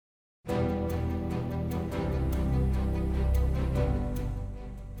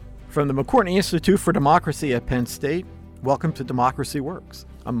From the McCourtney Institute for Democracy at Penn State, welcome to Democracy Works.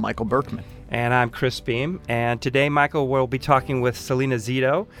 I'm Michael Berkman. And I'm Chris Beam. And today, Michael, we'll be talking with Selena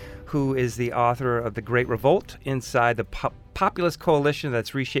Zito, who is the author of The Great Revolt inside the populist coalition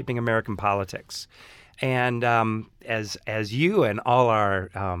that's reshaping American politics. And as you and all our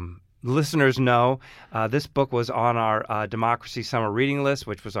listeners know, this book was on our Democracy Summer Reading List,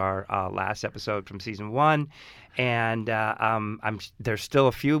 which was our last episode from Season 1. And there's still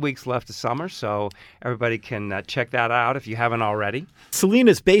a few weeks left of summer, so everybody can check that out if you haven't already.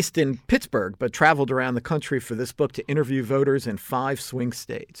 Selena's based in Pittsburgh, but traveled around the country for this book to interview voters in 5 swing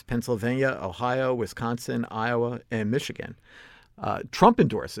states: Pennsylvania, Ohio, Wisconsin, Iowa, and Michigan. Trump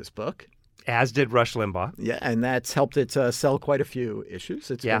endorsed this book. As did Rush Limbaugh. Yeah, and that's helped it sell quite a few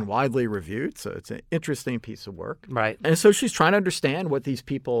issues. It's been widely reviewed, so it's an interesting piece of work. Right. And so she's trying to understand what these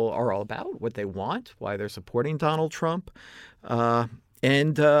people are all about, what they want, why they're supporting Donald Trump.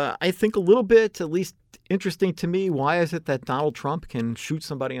 And I think a little bit, at least interesting to me, why is it that Donald Trump can shoot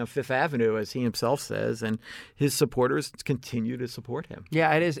somebody on Fifth Avenue, as he himself says, and his supporters continue to support him?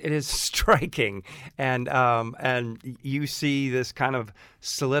 Yeah, it is striking, and you see this kind of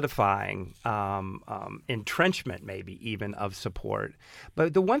solidifying entrenchment, maybe even, of support.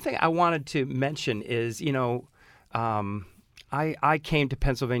 But the one thing I wanted to mention is, I came to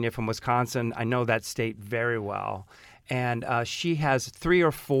Pennsylvania from Wisconsin. I know that state very well, and she has 3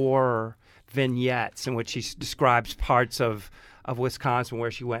 or 4 vignettes in which she describes parts of Wisconsin where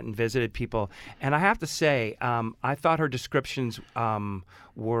she went and visited people. And I have to say, I thought her descriptions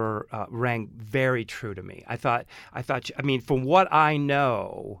rang very true to me. I thought, from what I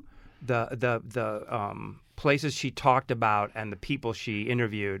know, the places she talked about and the people she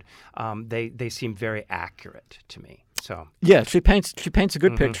interviewed, they seem very accurate to me. So yeah, she paints a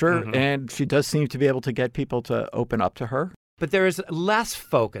good picture, and she does seem to be able to get people to open up to her. But there is less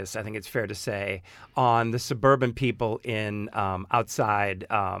focus, I think it's fair to say, on the suburban people in outside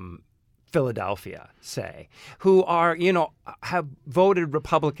Philadelphia, say, who are, have voted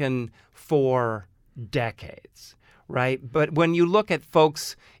Republican for decades, right? But when you look at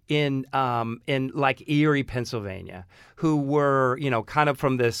folks in like Erie, Pennsylvania, who were, kind of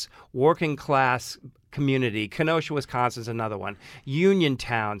from this working class community, Kenosha, Wisconsin is another one, union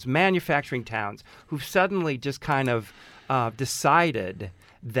towns, manufacturing towns, who've suddenly just kind of decided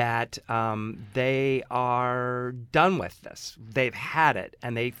that they are done with this. They've had it,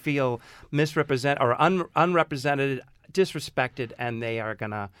 and they feel misrepresented or unrepresented, disrespected, and they are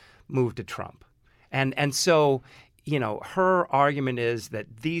going to move to Trump. And so, her argument is that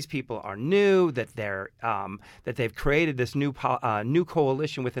these people are new, that they've created this new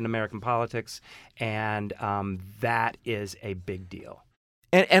coalition within American politics, and that is a big deal.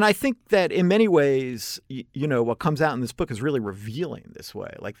 And I think that in many ways, what comes out in this book is really revealing this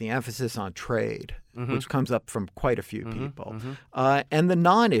way, like the emphasis on trade, which comes up from quite a few people, and the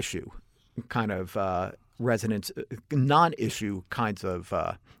non-issue kind of non-issue kinds of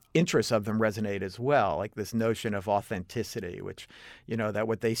interests of them resonate as well, like this notion of authenticity, which, that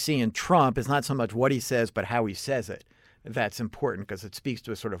what they see in Trump is not so much what he says, but how he says it. That's important because it speaks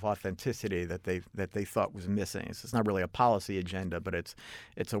to a sort of authenticity that they thought was missing. So it's not really a policy agenda, but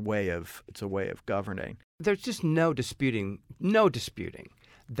it's a way of governing. There's just no disputing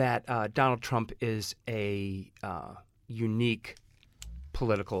that Donald Trump is a unique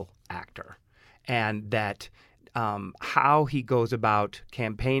political actor, and that how he goes about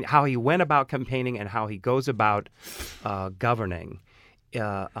how he went about campaigning, and how he goes about governing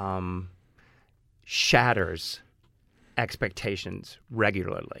shatters expectations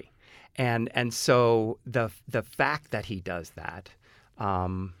regularly, and so the fact that he does that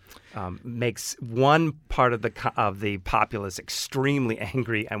makes one part of the populace extremely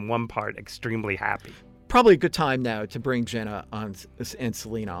angry and one part extremely happy. Probably a good time now to bring Jenna on and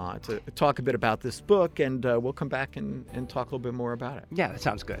Selena on to talk a bit about this book, and we'll come back and talk a little bit more about it. Yeah, that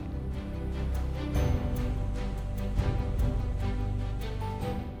sounds good.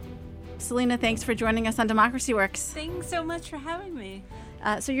 Selena, thanks for joining us on Democracy Works. Thanks so much for having me.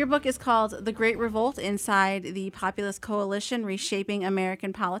 So your book is called The Great Revolt Inside the Populist Coalition, Reshaping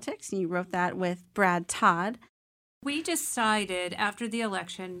American Politics, and you wrote that with Brad Todd. We decided after the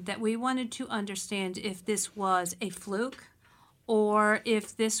election that we wanted to understand if this was a fluke or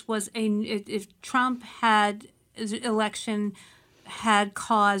if this was if Trump election had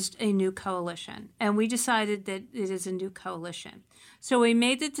caused a new coalition. And we decided that it is a new coalition. So we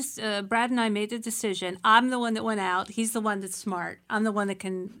made Brad and I made the decision. I'm the one that went out. He's the one that's smart. I'm the one that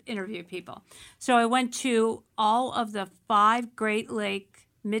can interview people. So I went to all of the 5 Great Lake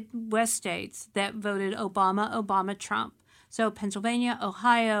Midwest states that voted Obama, Trump. So Pennsylvania,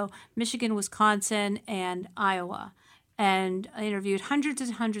 Ohio, Michigan, Wisconsin, and Iowa. And I interviewed hundreds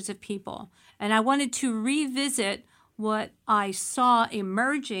and hundreds of people. And I wanted to revisit what I saw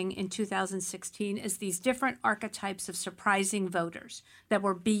emerging in 2016 as these different archetypes of surprising voters that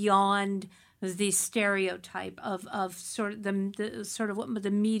were beyond the stereotype of sort of the sort of what the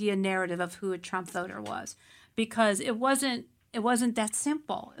media narrative of who a Trump voter was, because it wasn't that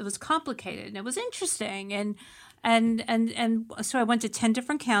simple. It was complicated and it was interesting, and so I went to 10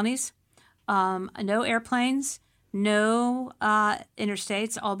 different counties, no airplanes, no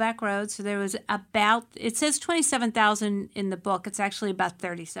interstates, all back roads. So there was it says 27,000 in the book. It's actually about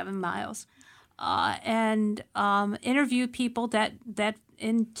 37 miles. And interview people that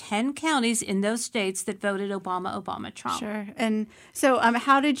in 10 counties in those states that voted Obama, Trump. Sure. And so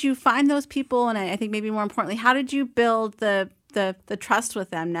how did you find those people? And I think maybe more importantly, how did you build the trust with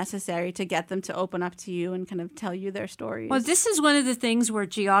them necessary to get them to open up to you and kind of tell you their stories? Well, this is one of the things where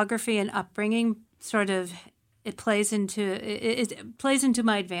geography and upbringing sort of it plays into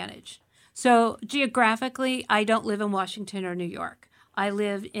my advantage. So geographically, I don't live in Washington or New York. I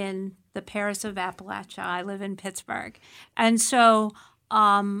live in the Paris of Appalachia. I live in Pittsburgh. And so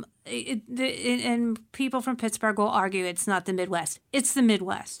and people from Pittsburgh will argue it's not the Midwest. It's the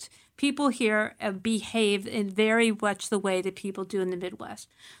Midwest. People here behave in very much the way that people do in the Midwest.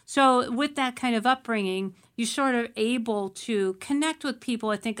 So with that kind of upbringing, you're sort of able to connect with people,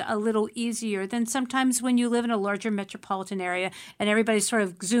 I think, a little easier than sometimes when you live in a larger metropolitan area and everybody's sort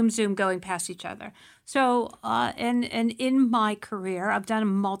of zoom going past each other. So and in my career, I've done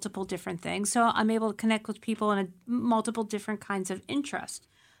multiple different things. So I'm able to connect with people in multiple different kinds of interests.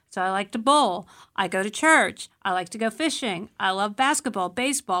 So I like to bowl. I go to church. I like to go fishing. I love basketball,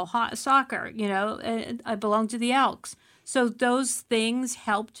 baseball, soccer. I belong to the Elks. So those things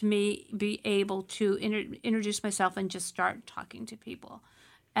helped me be able to introduce myself and just start talking to people,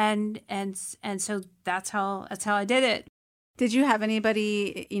 and so that's how I did it. Did you have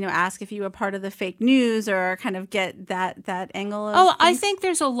anybody, ask if you were part of the fake news or kind of get that angle of things? I think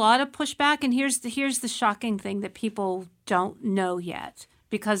there's a lot of pushback, and here's the shocking thing that people don't know yet,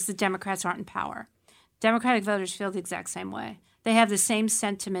 because the Democrats aren't in power. Democratic voters feel the exact same way. They have the same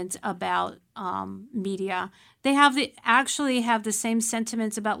sentiments about media. They actually have the same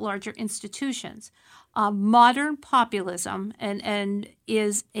sentiments about larger institutions. Modern populism and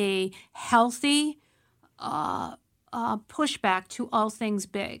is a healthy pushback to all things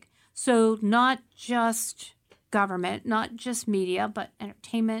big. So not just government, not just media, but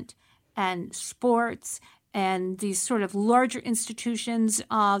entertainment and sports and these sort of larger institutions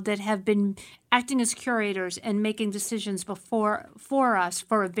that have been acting as curators and making decisions for us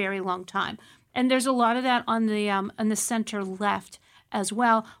for a very long time. And there's a lot of that on the center left as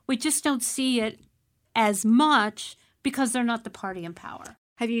well. We just don't see it as much because they're not the party in power.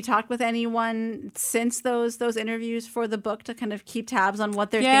 Have you talked with anyone since those interviews for the book to kind of keep tabs on what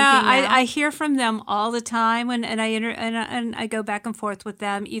they're thinking now? I hear from them all the time, and I go back and forth with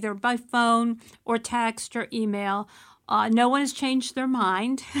them either by phone or text or email. No one has changed their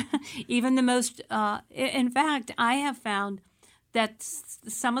mind, even the most. In fact, I have found that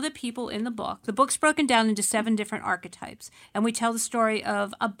some of the people in the book's broken down into 7 different archetypes, and we tell the story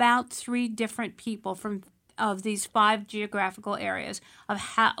of about 3 different people of these 5 geographical areas of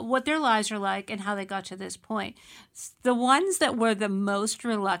what their lives are like and how they got to this point. The ones that were the most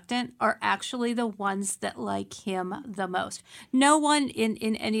reluctant are actually the ones that like him the most. No one in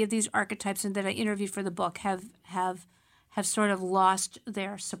any of these archetypes that I interviewed for the book have sort of lost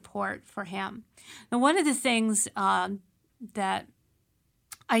their support for him. Now, one of the things that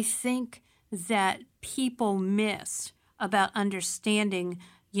I think that people miss about understanding,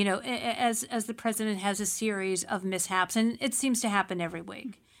 as the president has a series of mishaps, and it seems to happen every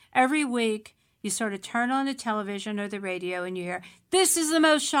week. Every week, you sort of turn on the television or the radio and you hear, this is the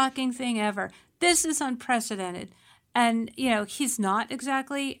most shocking thing ever. This is unprecedented. And, he's not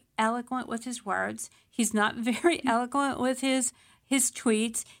exactly eloquent with his words. He's not very eloquent with his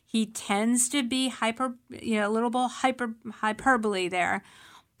tweets. He tends to be a little bit hyperbole there.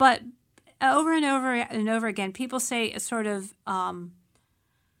 But over and over and over again, people say a sort of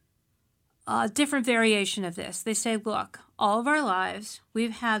different variation of this. They say, look, all of our lives,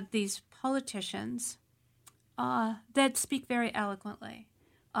 we've had these politicians that speak very eloquently.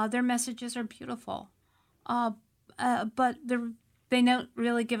 Their messages are beautiful, but they don't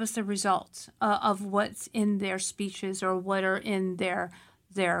really give us the results of what's in their speeches or what are in their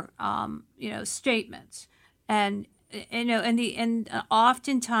statements. And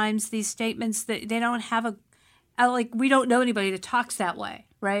oftentimes these statements that they don't have we don't know anybody that talks that way,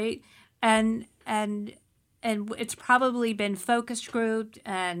 right? And it's probably been focus grouped,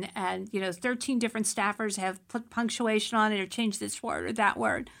 and 13 different staffers have put punctuation on it or changed this word or that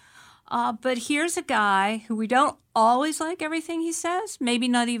word. But here's a guy who we don't always like everything he says, maybe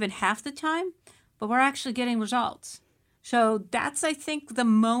not even half the time, but we're actually getting results. So that's, I think, the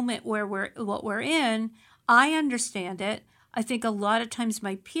moment where we're in. I understand it. I think a lot of times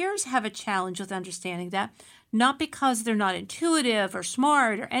my peers have a challenge with understanding that, not because they're not intuitive or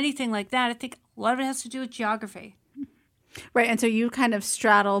smart or anything like that. I think a lot of it has to do with geography. Right, and so you kind of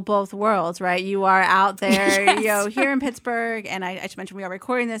straddle both worlds, right? You are out there, Yes. Here in Pittsburgh, and I just mentioned we are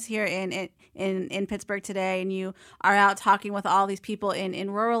recording this here in Pittsburgh today, and you are out talking with all these people in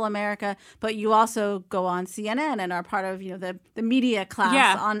rural America, but you also go on CNN and are part of the media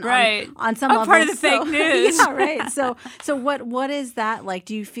class on some I'm level. part of the fake news. Yeah, right. So what is that like?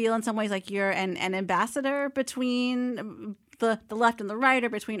 Do you feel in some ways like you're an ambassador between the left and the right, or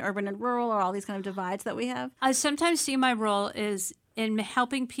between urban and rural, or all these kind of divides that we have? I sometimes see my role is in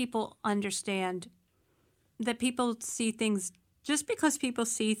helping people understand that people see things, just because people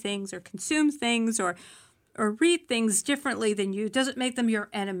see things or consume things or read things differently than you doesn't make them your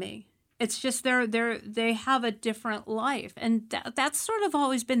enemy. It's just they have a different life, and that's sort of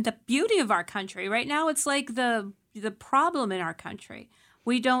always been the beauty of our country. Right now, it's like the problem in our country.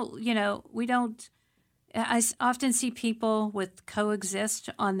 We don't. I often see people with coexist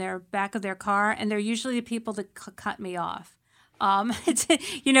on their back of their car, and they're usually the people that cut me off.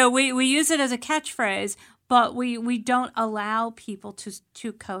 We use it as a catchphrase, but we don't allow people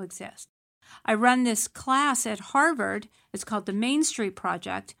to coexist. I run this class at Harvard. It's called the Main Street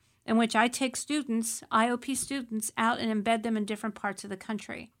Project, in which I take students, IOP students, out and embed them in different parts of the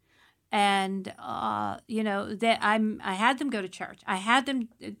country. And I had them go to church.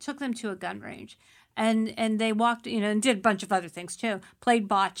 Took them to a gun range. And they walked, and did a bunch of other things too. Played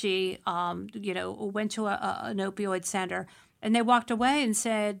bocce, went to an opioid center, and they walked away and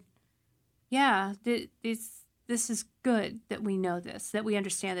said, "Yeah, this is good that we know this, that we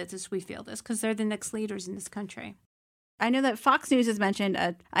understand this, we feel this, because they're the next leaders in this country." I know that Fox News is mentioned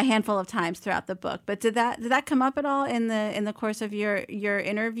a handful of times throughout the book, but did that come up at all in the course of your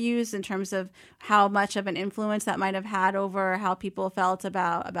interviews, in terms of how much of an influence that might have had over how people felt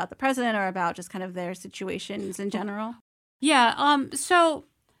about the president, or about just kind of their situations in general? Yeah. So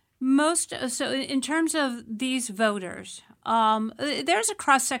in terms of these voters, there's a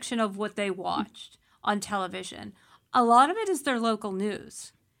cross section of what they watched on television. A lot of it is their local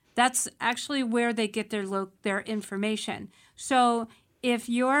news. That's actually where they get their information. So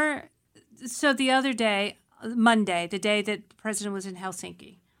the other day, Monday, the day that the president was in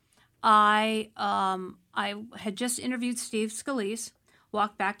Helsinki, I had just interviewed Steve Scalise,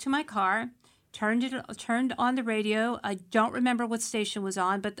 walked back to my car, turned on the radio. I don't remember what station was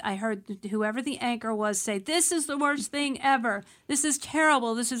on, but I heard whoever the anchor was say, "This is the worst thing ever. This is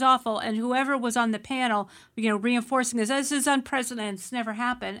terrible. This is awful." And whoever was on the panel, reinforcing this is unprecedented. It's never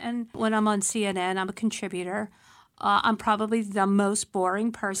happened. And when I'm on CNN, I'm a contributor. I'm probably the most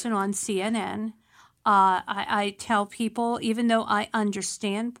boring person on CNN. I tell people, even though I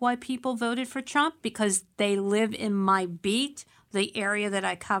understand why people voted for Trump, because they live in my beat, the area that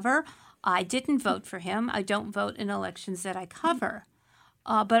I cover, I didn't vote for him. I don't vote in elections that I cover.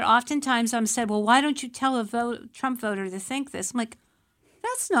 But oftentimes I'm said, "Well, why don't you tell a Trump voter to think this?" I'm like,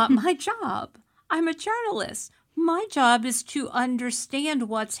 that's not my job. I'm a journalist. My job is to understand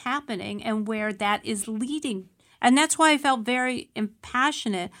what's happening and where that is leading. And that's why I felt very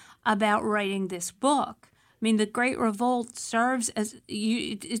passionate about writing this book. I mean, The Great Revolt serves as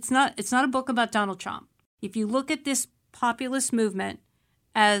it's not a book about Donald Trump. If you look at this populist movement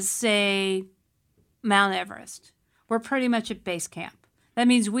as, say, Mount Everest, we're pretty much at base camp. That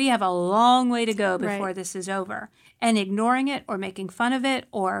means we have a long way to go before this is over. And ignoring it or making fun of it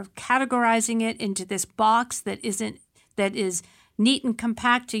or categorizing it into this box that is neat and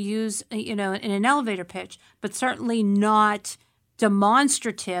compact to use, in an elevator pitch, but certainly not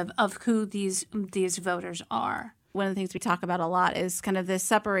demonstrative of who these voters are. One of the things we talk about a lot is kind of this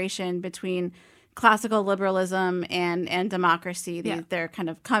separation between classical liberalism and democracy. They're kind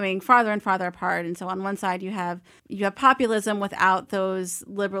of coming farther and farther apart. And so on one side you have populism without those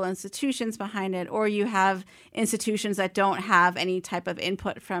liberal institutions behind it, or you have institutions that don't have any type of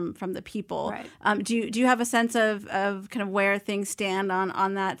input from the people. Right. Do you have a sense of kind of where things stand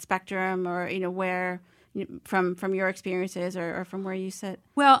on that spectrum, or where from your experiences or from where you sit?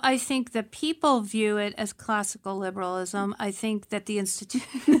 Well, I think the people view it as classical liberalism. I think that the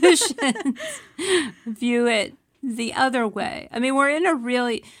institutions view it the other way. I mean, we're in a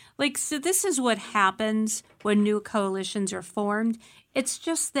really, so this is what happens when new coalitions are formed, It's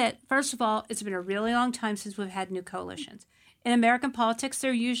just that, first of all, it's been a really long time since we've had new coalitions. In American politics,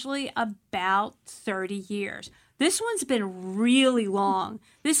 they're usually about 30 years. This one's been really long.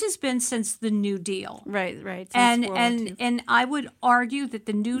 This has been since the New Deal. Right. Since And World War II. and I would argue that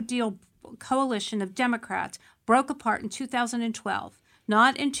the New Deal coalition of Democrats broke apart in 2012,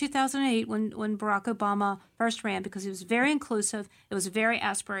 not in 2008 when Barack Obama first ran, because it was very inclusive. It was very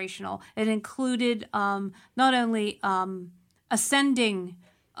aspirational. It included not only ascending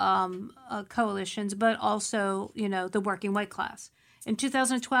coalitions, but also, the working white class. In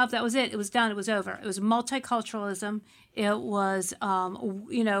 2012, that was it. It was done. It was over. It was multiculturalism. It was,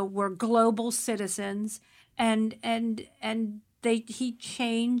 we're global citizens, and he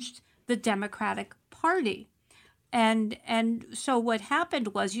changed the Democratic Party, and so what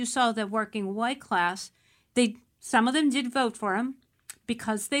happened was you saw the working white class. Some of them did vote for him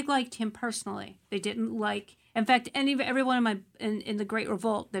because they liked him personally. They didn't like. In fact, everyone in the Great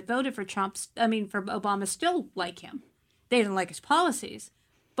Revolt that voted for for Obama still like him. They didn't like his policies,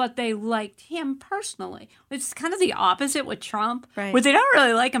 but they liked him personally. It's kind of the opposite with Trump, right, where they don't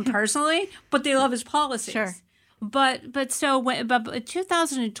really like him personally, but they love his policies. Sure. But in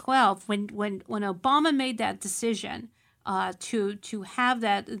 2012, when Obama made that decision to have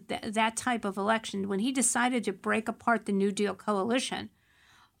that type of election, when he decided to break apart the New Deal coalition,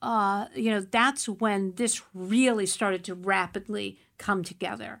 that's when this really started to rapidly come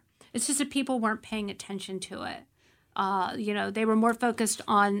together. It's just that people weren't paying attention to it. They were more focused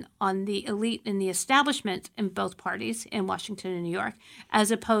on the elite and the establishment in both parties in Washington and New York,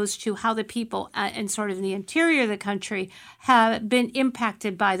 as opposed to how the people in sort of the interior of the country have been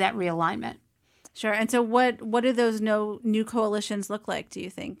impacted by that realignment. Sure. And so what do those new coalitions look like, do you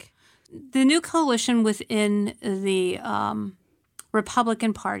think? The new coalition within the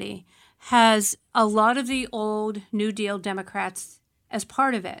Republican Party has a lot of the old New Deal Democrats as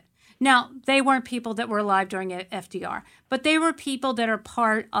part of it. Now, they weren't people that were alive during FDR, but they were people that are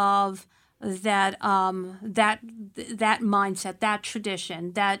part of that mindset, that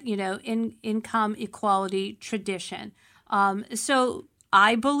tradition, that income equality tradition. So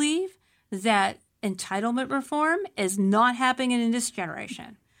I believe that entitlement reform is not happening in this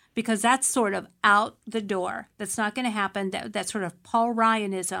generation, because that's sort of out the door. That's not going to happen. That sort of Paul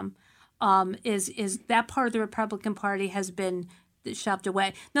Ryanism is that part of the Republican Party has been shoved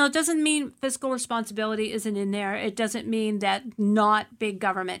away. No, it doesn't mean fiscal responsibility isn't in there. It doesn't mean that not big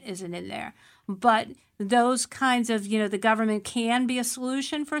government isn't in there. But those kinds of, the government can be a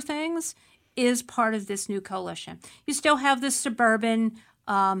solution for things is part of this new coalition. You still have the suburban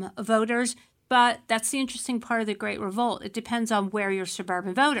voters, but that's the interesting part of the Great Revolt. It depends on where you're a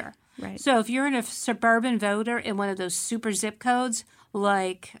suburban voter. Right. So if you're in a suburban voter in one of those super zip codes,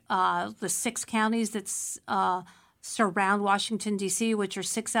 like the 6 counties that's surround Washington, D.C., which are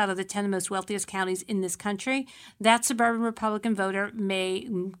 6 out of the 10 most wealthiest counties in this country, that suburban Republican voter may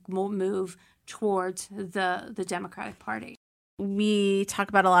move towards the Democratic Party. We talk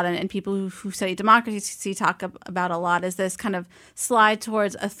about a lot, and people who study democracy talk about a lot, is this kind of slide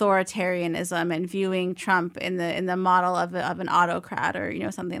towards authoritarianism and viewing Trump in the model of an autocrat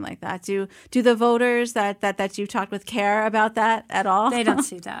or something like that. Do the voters that you talked with care about that at all? They don't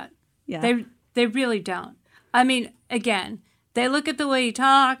see that. Yeah, they really don't. I mean, again, they look at the way he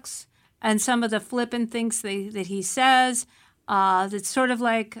talks and some of the flippant things that he says. That's sort of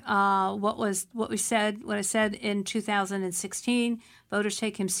like what I said in 2016. Voters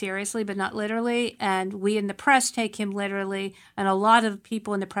take him seriously, but not literally, and we in the press take him literally, and a lot of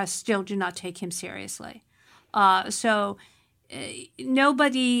people in the press still do not take him seriously. So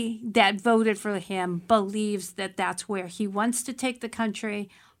nobody that voted for him believes that that's where he wants to take the country.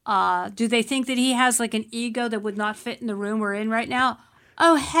 Do they think that he has like an ego that would not fit in the room we're in right now?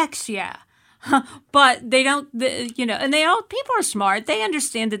 Oh, heck yeah. But they don't, and people are smart. They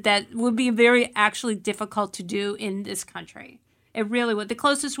understand that would be very actually difficult to do in this country. It really would. The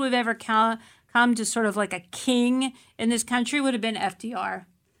closest we've ever come to sort of like a king in this country would have been FDR.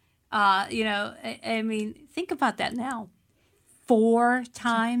 I mean, think about that now. 4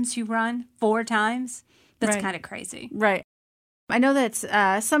 times you run, 4 times. That's kind of crazy. Right. I know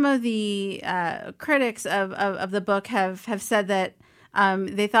that some of the critics of the book have said that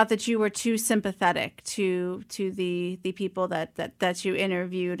they thought that you were too sympathetic to the people that you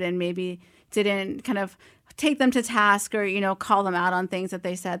interviewed, and maybe didn't kind of take them to task or call them out on things that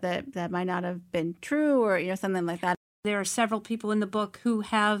they said that might not have been true or something like that. There are several people in the book who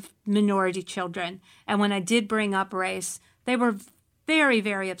have minority children, and when I did bring up race, they were very,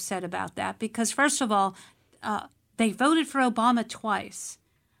 very upset about that because, first of all, they voted for Obama twice.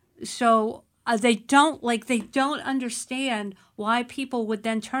 So they don't understand why people would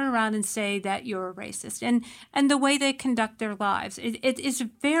then turn around and say that you're a racist, and the way they conduct their lives.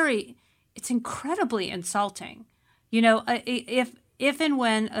 It's incredibly insulting. If and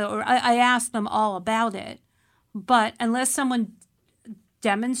when, or I asked them all about it, but unless someone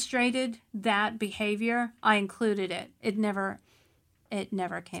demonstrated that behavior, I included it. It never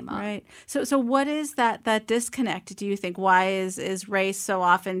came up. Right. So what is that disconnect, do you think? Why is race so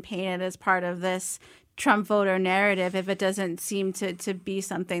often painted as part of this Trump voter narrative if it doesn't seem to be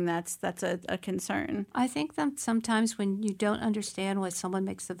something that's a concern? I think that sometimes when you don't understand why someone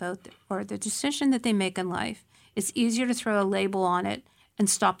makes the vote or the decision that they make in life, it's easier to throw a label on it and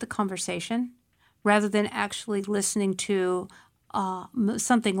stop the conversation rather than actually listening to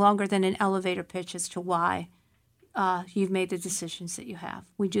something longer than an elevator pitch as to why you've made the decisions that you have.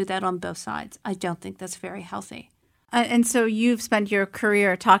 We do that on both sides. I don't think that's very healthy. And so you've spent your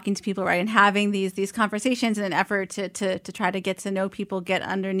career talking to people, right, and having these conversations in an effort to try to get to know people, get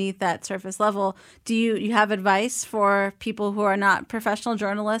underneath that surface level. Do you have advice for people who are not professional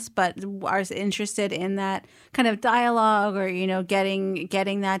journalists but are interested in that kind of dialogue or, getting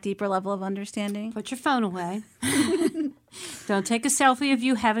that deeper level of understanding? Put your phone away. Don't take a selfie of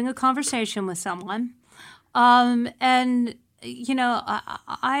you having a conversation with someone. I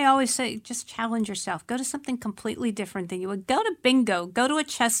always say, just challenge yourself. Go to something completely different than you would. Go to bingo. Go to a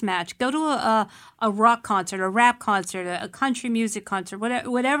chess match. Go to a rock concert, a rap concert, a country music concert,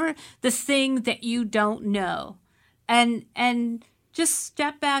 whatever the thing that you don't know. And just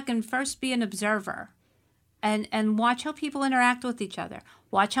step back and first be an observer and watch how people interact with each other.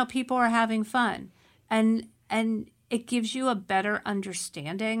 Watch how people are having fun. And it gives you a better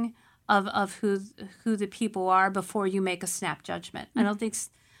understanding of who the people are before you make a snap judgment. I don't think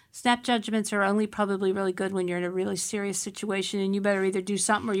snap judgments are only probably really good when you're in a really serious situation and you better either do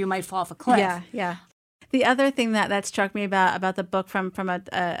something or you might fall off a cliff. Yeah. The other thing that struck me about the book from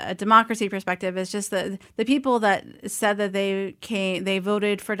a democracy perspective is just the people that said that they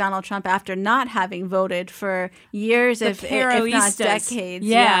voted for Donald Trump after not having voted for years, if not decades.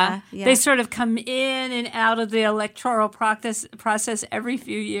 Yeah. They sort of come in and out of the electoral process every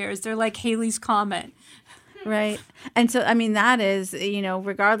few years. They're like Haley's Comet. Right. And so, I mean, that is,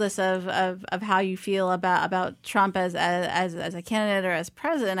 regardless of how you feel about Trump as a candidate or as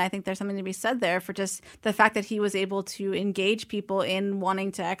president, I think there's something to be said there for just the fact that he was able to engage people in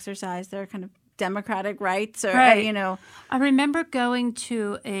wanting to exercise their kind of democratic rights or, right. I remember going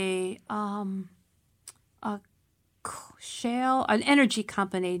to an energy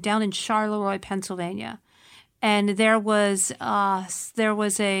company down in Charleroi, Pennsylvania. And there was a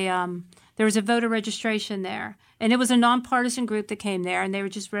voter registration there, and it was a nonpartisan group that came there, and they were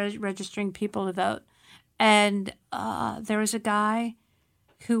just registering people to vote. And there was a guy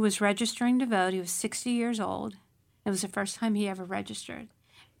who was registering to vote. He was 60 years old. It was the first time he ever registered.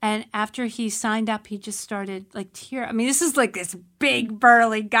 And after he signed up, he just started tear. I mean, this is this big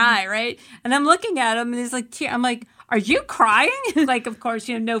burly guy, right? And I'm looking at him, and he's tear. I'm like, "Are you crying?" Of course,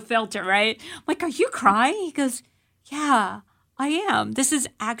 no filter, right? I'm like, "Are you crying?" He goes, "Yeah, I am. This is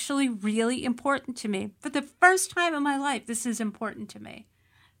actually really important to me. For the first time in my life, this is important to me."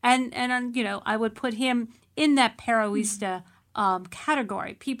 And I would put him in that Peroista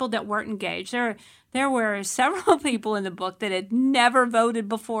category, people that weren't engaged. There were several people in the book that had never voted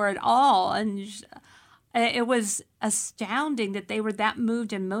before at all. And it was astounding that they were that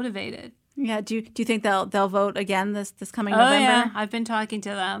moved and motivated. Yeah. Do you think they'll vote again this coming November? Yeah. I've been talking to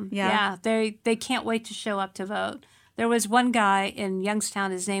them. Yeah. They can't wait to show up to vote. There was one guy in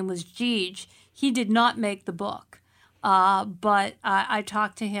Youngstown, his name was Jeej. He did not make the book, but I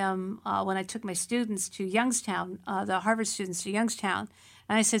talked to him when I took my students to Youngstown, the Harvard students to Youngstown,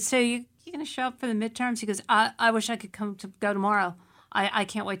 and I said, "So you going to show up for the midterms?" He goes, I wish I could go tomorrow. I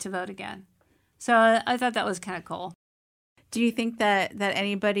can't wait to vote again." So I thought that was kind of cool. Do you think that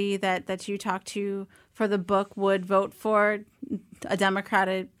anybody that you talked to for the book would vote for a Democrat,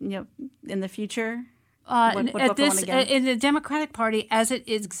 in the future? In the Democratic Party, as it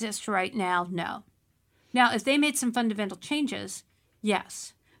exists right now, no. Now, if they made some fundamental changes,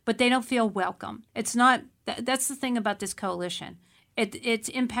 yes, but they don't feel welcome. It's not. That's the thing about this coalition. It's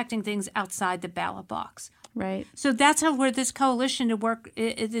impacting things outside the ballot box. Right. So that's where this coalition to work.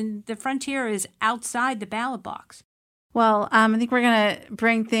 The frontier is outside the ballot box. Well, I think we're going to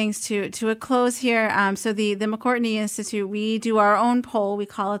bring things to a close here. So the McCourtney Institute, we do our own poll. We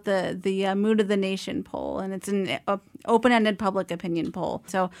call it the Mood of the Nation poll, and it's an open-ended public opinion poll.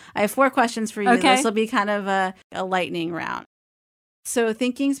 So I have 4 questions for you. Okay. This will be kind of a lightning round. So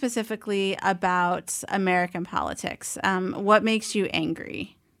thinking specifically about American politics, what makes you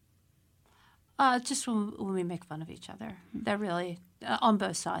angry? Just when we make fun of each other, that really, on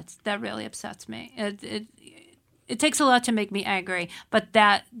both sides, that really upsets me. It takes a lot to make me angry, but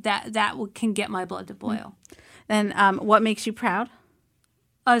that can get my blood to boil. And what makes you proud?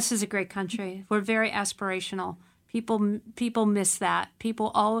 Oh, this is a great country. We're very aspirational. People miss that.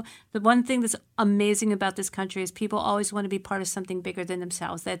 The one thing that's amazing about this country is people always want to be part of something bigger than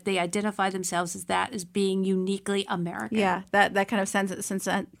themselves. That they identify themselves as being uniquely American. Yeah, that kind of sense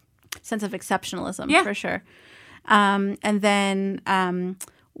of exceptionalism, Yeah. for sure. And then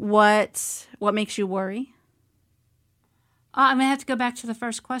what makes you worry? I'm gonna have to go back to the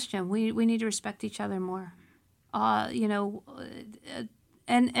first question. We need to respect each other more. And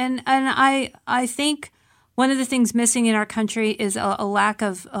I think one of the things missing in our country is a lack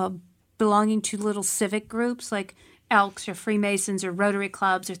of belonging to little civic groups like Elks or Freemasons or Rotary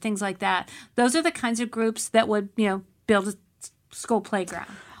clubs or things like that. Those are the kinds of groups that would build a school playground.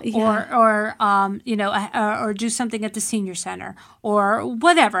 Yeah. Or do something at the senior center or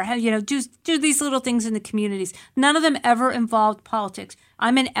whatever. Do these little things in the communities. None of them ever involved politics.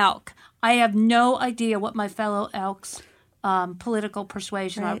 I'm an Elk. I have no idea what my fellow Elks political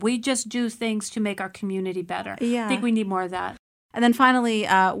persuasion are. Right. We just do things to make our community better. Yeah. I think we need more of that. And then finally,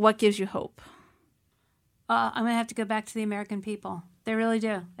 what gives you hope? I'm gonna have to go back to the American people. They really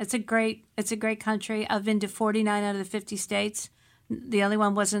do. It's a great country. I've been to 49 out of the 50 states. The only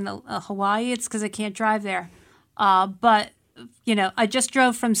one wasn't Hawaii. It's because I can't drive there. But I just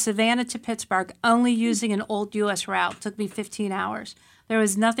drove from Savannah to Pittsburgh only using an old U.S. route. It took me 15 hours. There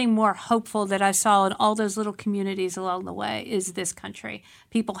was nothing more hopeful that I saw in all those little communities along the way is this country.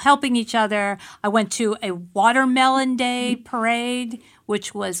 People helping each other. I went to a Watermelon Day parade,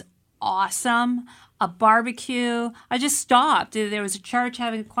 which was awesome. A barbecue. I just stopped. There was a church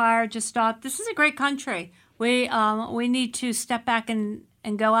having a choir. Just stopped. This is a great country. We need to step back and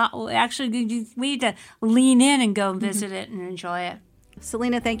go out. Actually, we need to lean in and go visit it and enjoy it.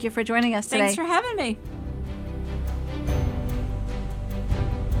 Selena, thank you for joining us today. Thanks for having me.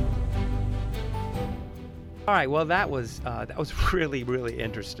 All right. Well, that was really, really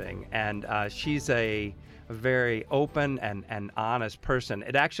interesting, and she's a very open and honest person.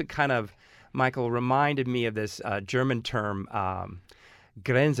 It actually kind of, Michael, reminded me of this German term,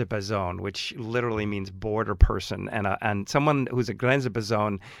 Grenzperson, which literally means border person, and someone who's a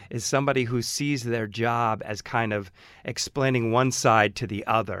Grenzperson is somebody who sees their job as kind of explaining one side to the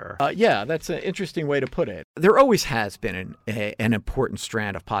other. Yeah, that's an interesting way to put it. There always has been an important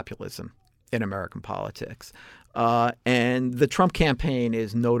strand of populism in American politics, and the Trump campaign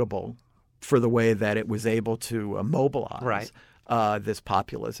is notable for the way that it was able to mobilize this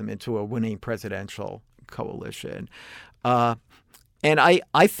populism into a winning presidential coalition. And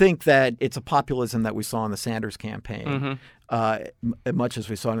I think that it's a populism that we saw in the Sanders campaign, much as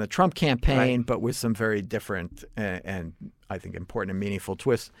we saw in the Trump campaign, but with some very different and I think important and meaningful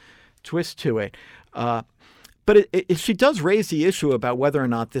twist to it. But she does raise the issue about whether or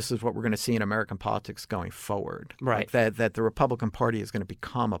not this is what we're going to see in American politics going forward. Right. Like that the Republican Party is going to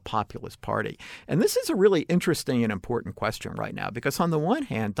become a populist party. And this is a really interesting and important question right now because on the one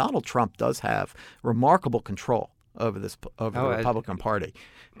hand, Donald Trump does have remarkable control over the Republican Party.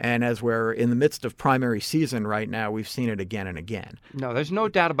 And as we're in the midst of primary season right now, we've seen it again and again. No, there's no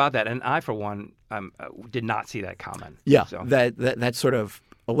doubt about that. And I, for one, did not see that comment. Yeah, so. that sort of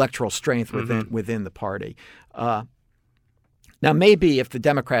electoral strength within the party. Now, maybe if the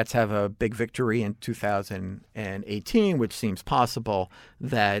Democrats have a big victory in 2018, which seems possible,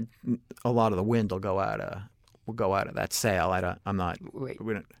 that a lot of the wind will go out of that sail. I'm not.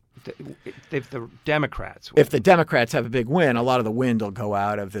 If the Democrats, if the Democrats have a big win, a lot of the wind will go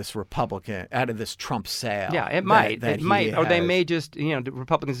out of this Trump sail. Yeah, it might. It might, or they may just, the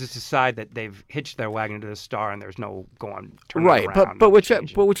Republicans just decide that they've hitched their wagon to the star and there's no turning right. around. But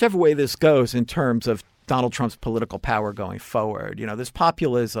whichever way this goes in terms of Donald Trump's political power going forward, this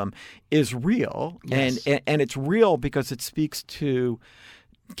populism is real, and it's real because it speaks to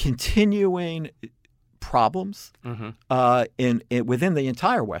continuing problems within the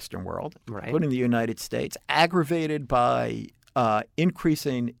entire Western world, including the United States, aggravated by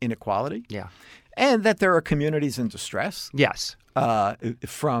increasing inequality, and that there are communities in distress,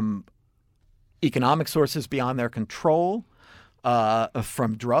 from economic sources beyond their control,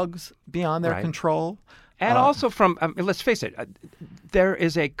 from drugs beyond their control, and also from let's face it, there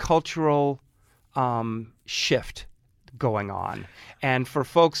is a cultural shift going on. And for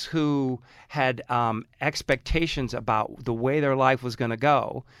folks who had expectations about the way their life was going to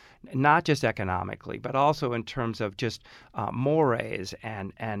go, not just economically, but also in terms of just mores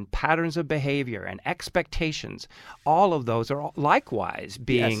and patterns of behavior and expectations, all of those are likewise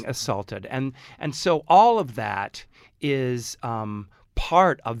being assaulted. And so all of that is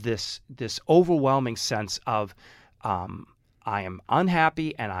part of this overwhelming sense of I am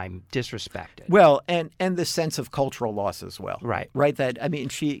unhappy and I'm disrespected. Well, and the sense of cultural loss as well. Right. Right. That, I mean,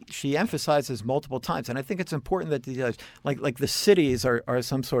 she emphasizes multiple times, and I think it's important that like the cities are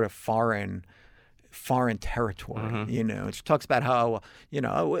some sort of foreign territory, you know. And she talks about how, you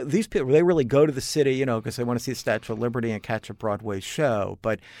know, these people, they really go to the city, you know, because they want to see the Statue of Liberty and catch a Broadway show.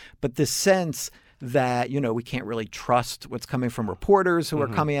 But the sense that, you know, we can't really trust what's coming from reporters who are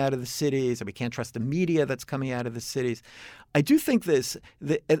coming out of the cities, and we can't trust the media that's coming out of the cities. I do think and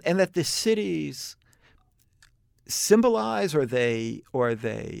that the cities symbolize, they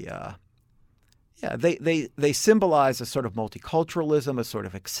symbolize a sort of multiculturalism, a sort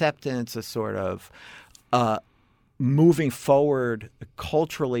of acceptance, a sort of moving forward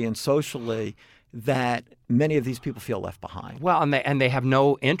culturally and socially that many of these people feel left behind. Well, and they have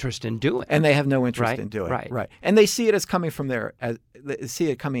no interest in doing. And they have no interest in doing. Right. And they see it as coming from they see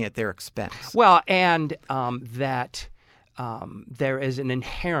it coming at their expense. Well, and that there is an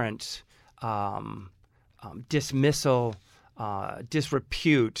inherent dismissal,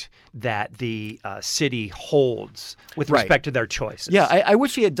 disrepute that the city holds with respect to their choices. Yeah, I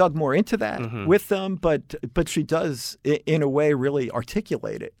wish she had dug more into that with them, but she does, in a way, really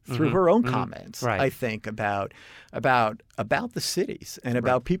articulate it through her own comments. Right. I think about the cities and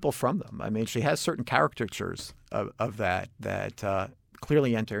about people from them. I mean, she has certain caricatures of that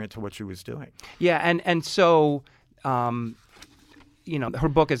clearly enter into what she was doing. Yeah, and so. You know, her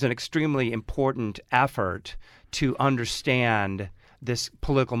book is an extremely important effort to understand this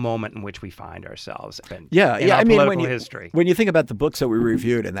political moment in which we find ourselves in our I mean, political history. When you think about the books that we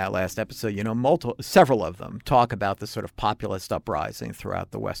reviewed in that last episode, you know, several of them talk about the sort of populist uprising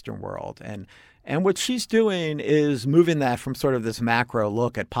throughout the Western world. And what she's doing is moving that from sort of this macro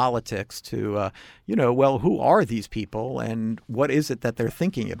look at politics to, you know, well, who are these people and what is it that they're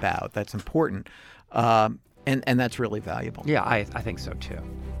thinking about that's important? And that's really valuable. Yeah, I think so too.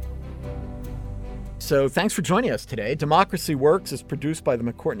 So thanks for joining us today. Democracy Works is produced by the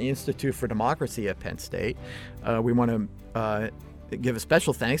McCourtney Institute for Democracy at Penn State. We want to give a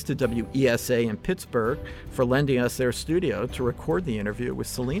special thanks to WESA in Pittsburgh for lending us their studio to record the interview with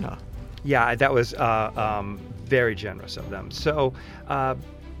Selena. Yeah, that was very generous of them. So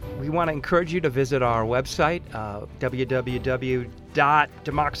we want to encourage you to visit our website,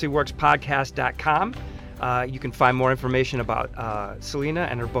 www.democracyworkspodcast.com. You can find more information about Selena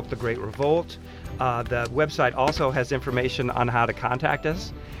and her book, The Great Revolt. The website also has information on how to contact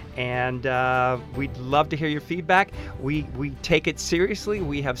us. And we'd love to hear your feedback. We take it seriously.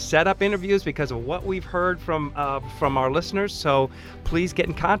 We have set up interviews because of what we've heard from our listeners. So please get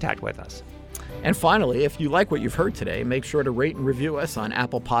in contact with us. And finally, if you like what you've heard today, make sure to rate and review us on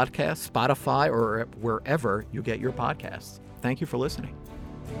Apple Podcasts, Spotify, or wherever you get your podcasts. Thank you for listening.